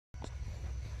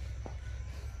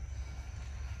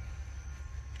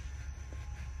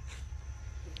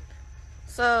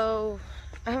So,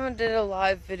 I haven't did a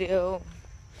live video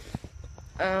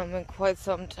in quite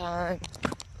some time.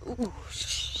 Ooh,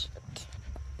 shit.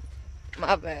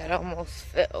 My bad, I almost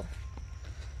fell.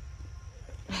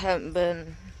 I haven't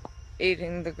been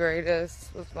eating the greatest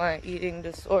with my eating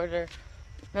disorder.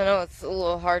 I know it's a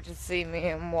little hard to see me.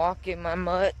 I'm walking my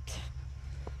mutt.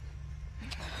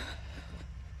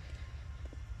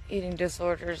 Eating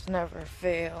disorders never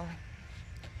fail.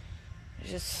 I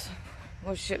just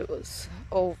wish it was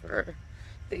over,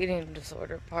 the eating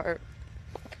disorder part.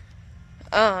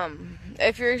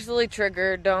 If you're easily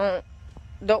triggered, don't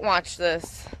watch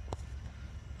this.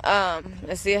 I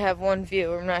see I have one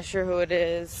viewer. I'm not sure who it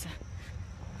is.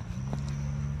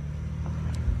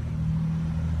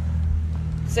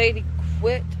 Sadie,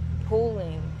 quit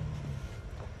pulling.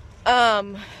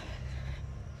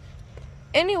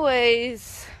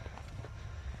 Anyways,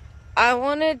 I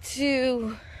wanted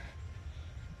to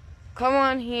come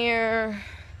on here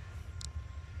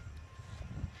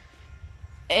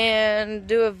and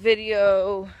do a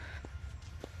video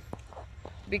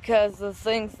because the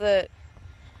things that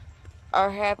are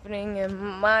happening in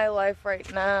my life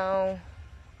right now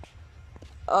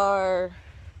are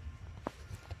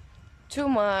too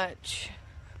much.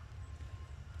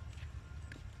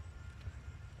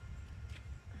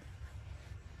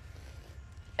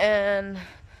 And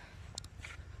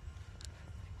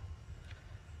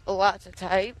a lot to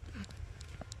type.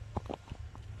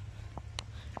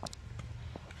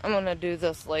 I'm gonna do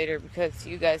this later because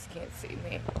you guys can't see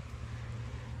me.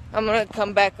 I'm gonna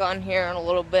come back on here in a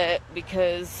little bit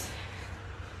because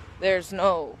there's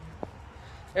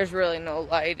really no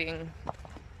lighting.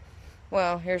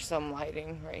 Well, here's some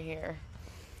lighting right here.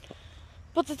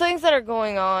 But the things that are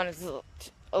going on is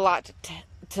a lot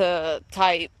to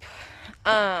type.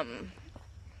 But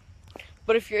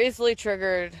if you're easily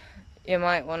triggered, you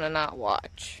might want to not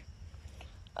watch.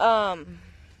 My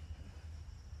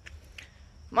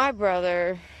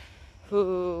brother,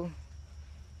 who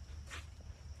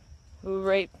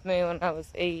raped me when I was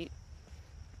 8,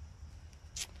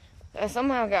 I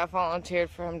somehow got volunteered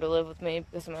for him to live with me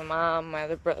because my mom, my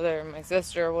other brother, and my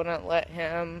sister wouldn't let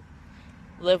him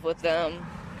live with them.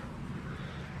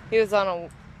 He was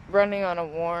running on a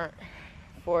warrant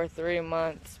for 3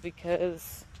 months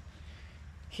because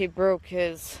he broke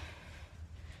his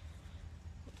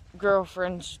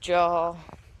girlfriend's jaw,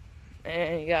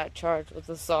 and he got charged with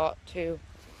assault too.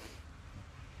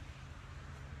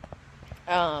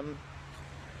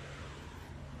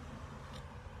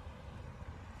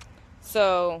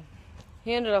 So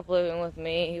he ended up living with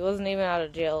me. He wasn't even out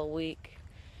of jail a week,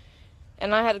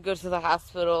 and I had to go to the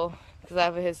hospital because I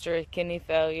have a history of kidney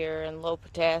failure and low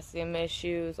potassium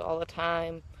issues all the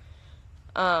time.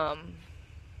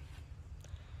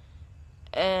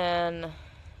 And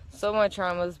so my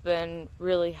trauma's been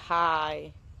really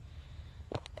high.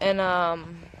 And,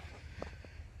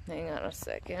 hang on a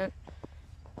second.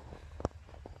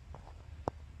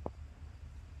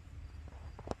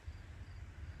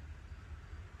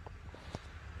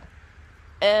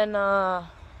 And,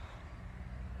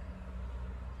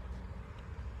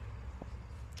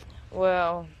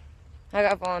 well, I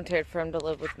got volunteered for him to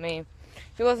live with me.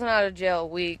 He wasn't out of jail a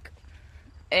week,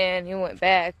 and he went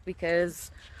back because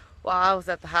while I was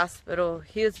at the hospital,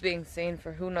 he was being seen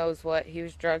for who knows what. He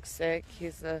was drug sick.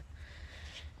 He's a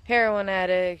heroin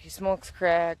addict. He smokes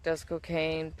crack, does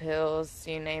cocaine, pills,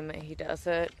 you name it, he does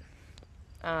it.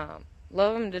 Love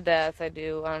him to death, I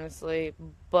do, honestly,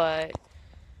 but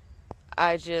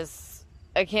I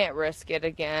can't risk it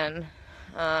again.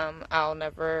 I'll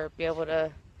never be able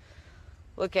to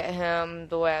look at him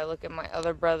the way I look at my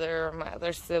other brother or my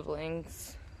other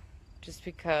siblings just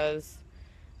because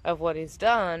of what he's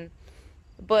done.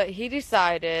 But he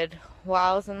decided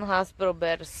while I was in the hospital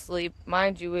bed asleep,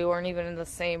 mind you, we weren't even in the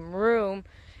same room,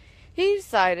 he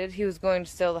decided he was going to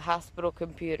steal the hospital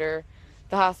computer,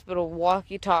 the hospital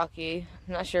walkie-talkie.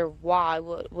 I'm not sure why.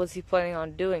 What was he planning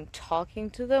on doing?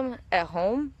 Talking to them at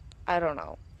home? I don't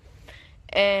know.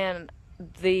 And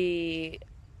I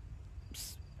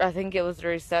think it was the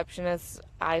receptionist's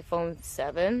iPhone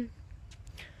 7.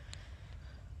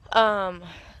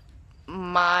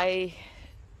 Mine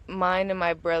and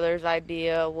my brother's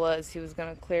idea was he was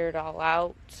going to clear it all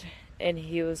out, and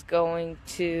he was going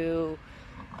to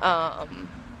clear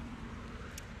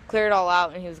it all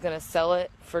out, and he was going to sell it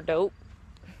for dope.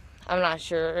 I'm not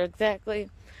sure exactly,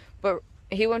 but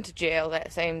he went to jail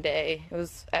that same day. It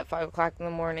was at 5 o'clock in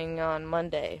the morning on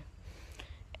Monday,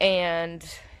 and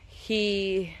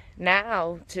he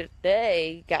now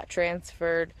today got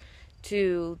transferred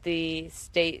to the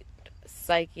state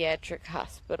psychiatric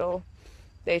hospital.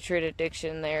 They treat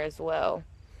addiction there as well.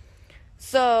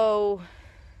 So,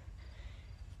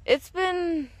 it's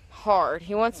been hard.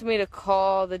 He wants me to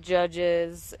call the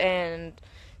judges and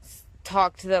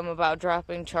talk to them about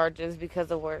dropping charges because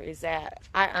of where he's at.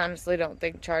 I honestly don't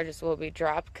think charges will be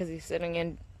dropped because he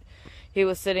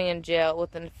was sitting in jail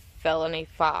with a felony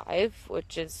 5,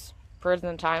 which is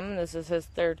prison time. This is his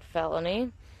 3rd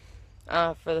felony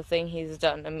for the thing he's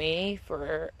done to me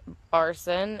for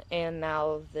arson and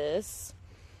now this.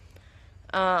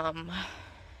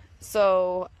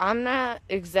 So I'm not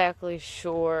exactly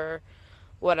sure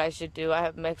what I should do. I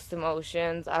have mixed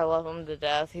emotions. I love him to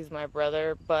death. He's my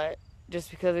brother, but just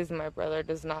because he's my brother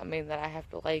does not mean that I have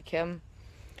to like him.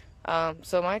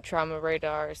 So my trauma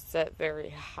radar is set very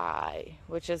high,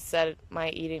 which has set my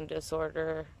eating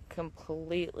disorder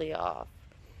completely off.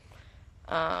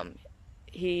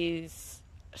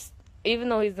 Even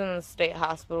though he's in the state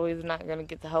hospital, he's not going to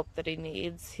get the help that he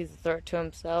needs. He's a threat to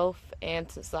himself and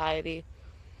society.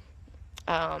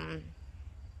 I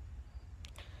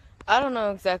don't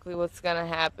know exactly what's gonna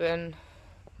happen,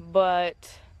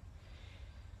 but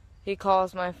he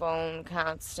calls my phone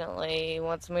constantly,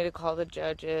 wants me to call the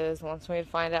judges, wants me to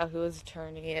find out who his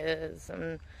attorney is,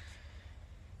 and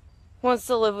wants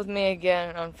to live with me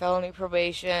again on felony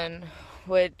probation,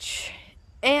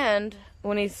 and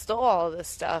when he stole all this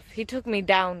stuff, he took me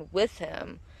down with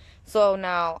him. So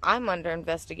now I'm under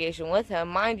investigation with him.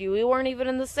 Mind you, we weren't even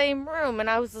in the same room, and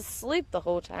I was asleep the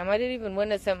whole time. I didn't even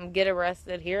witness him get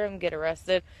arrested, hear him get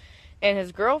arrested. And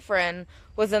his girlfriend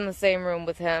was in the same room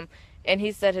with him, and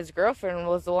he said his girlfriend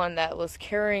was the one that was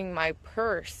carrying my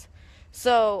purse.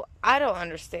 So I don't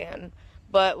understand.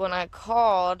 But when I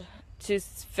called to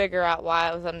figure out why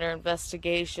I was under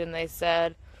investigation, they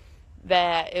said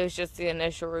that it was just the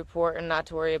initial report and not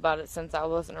to worry about it since I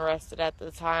wasn't arrested at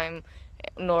the time,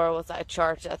 nor was I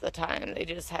charged at the time. They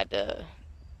just had to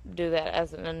do that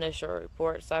as an initial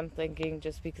report. So I'm thinking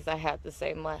just because I had the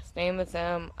same last name as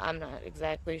him, I'm not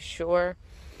exactly sure.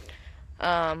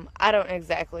 I don't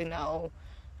exactly know.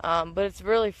 But it's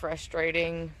really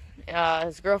frustrating.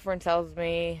 His girlfriend tells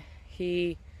me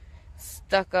he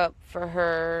stuck up for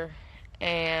her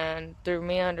and threw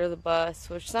me under the bus,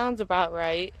 which sounds about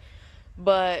right.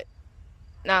 But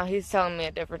now he's telling me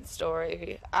a different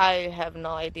story. I have no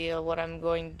idea what I'm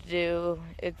going to do.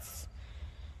 It's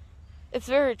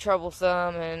very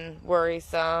troublesome and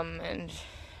worrisome and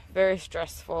very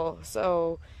stressful.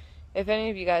 So if any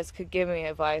of you guys could give me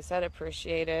advice, I'd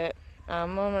appreciate it.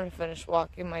 I'm going to finish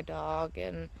walking my dog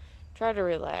and try to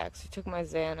relax. I took my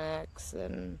Xanax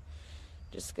and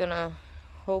just going to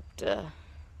hope to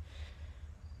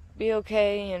be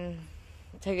okay and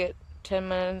take it 10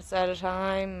 minutes at a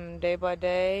time, day by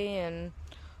day, and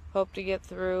hope to get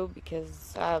through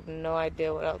because I have no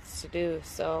idea what else to do.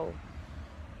 So,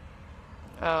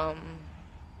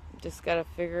 just gotta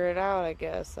figure it out, I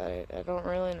guess. I don't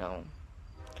really know.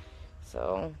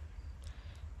 So,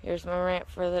 here's my rant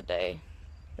for the day.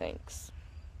 Thanks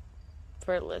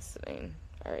for listening.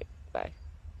 Alright, bye.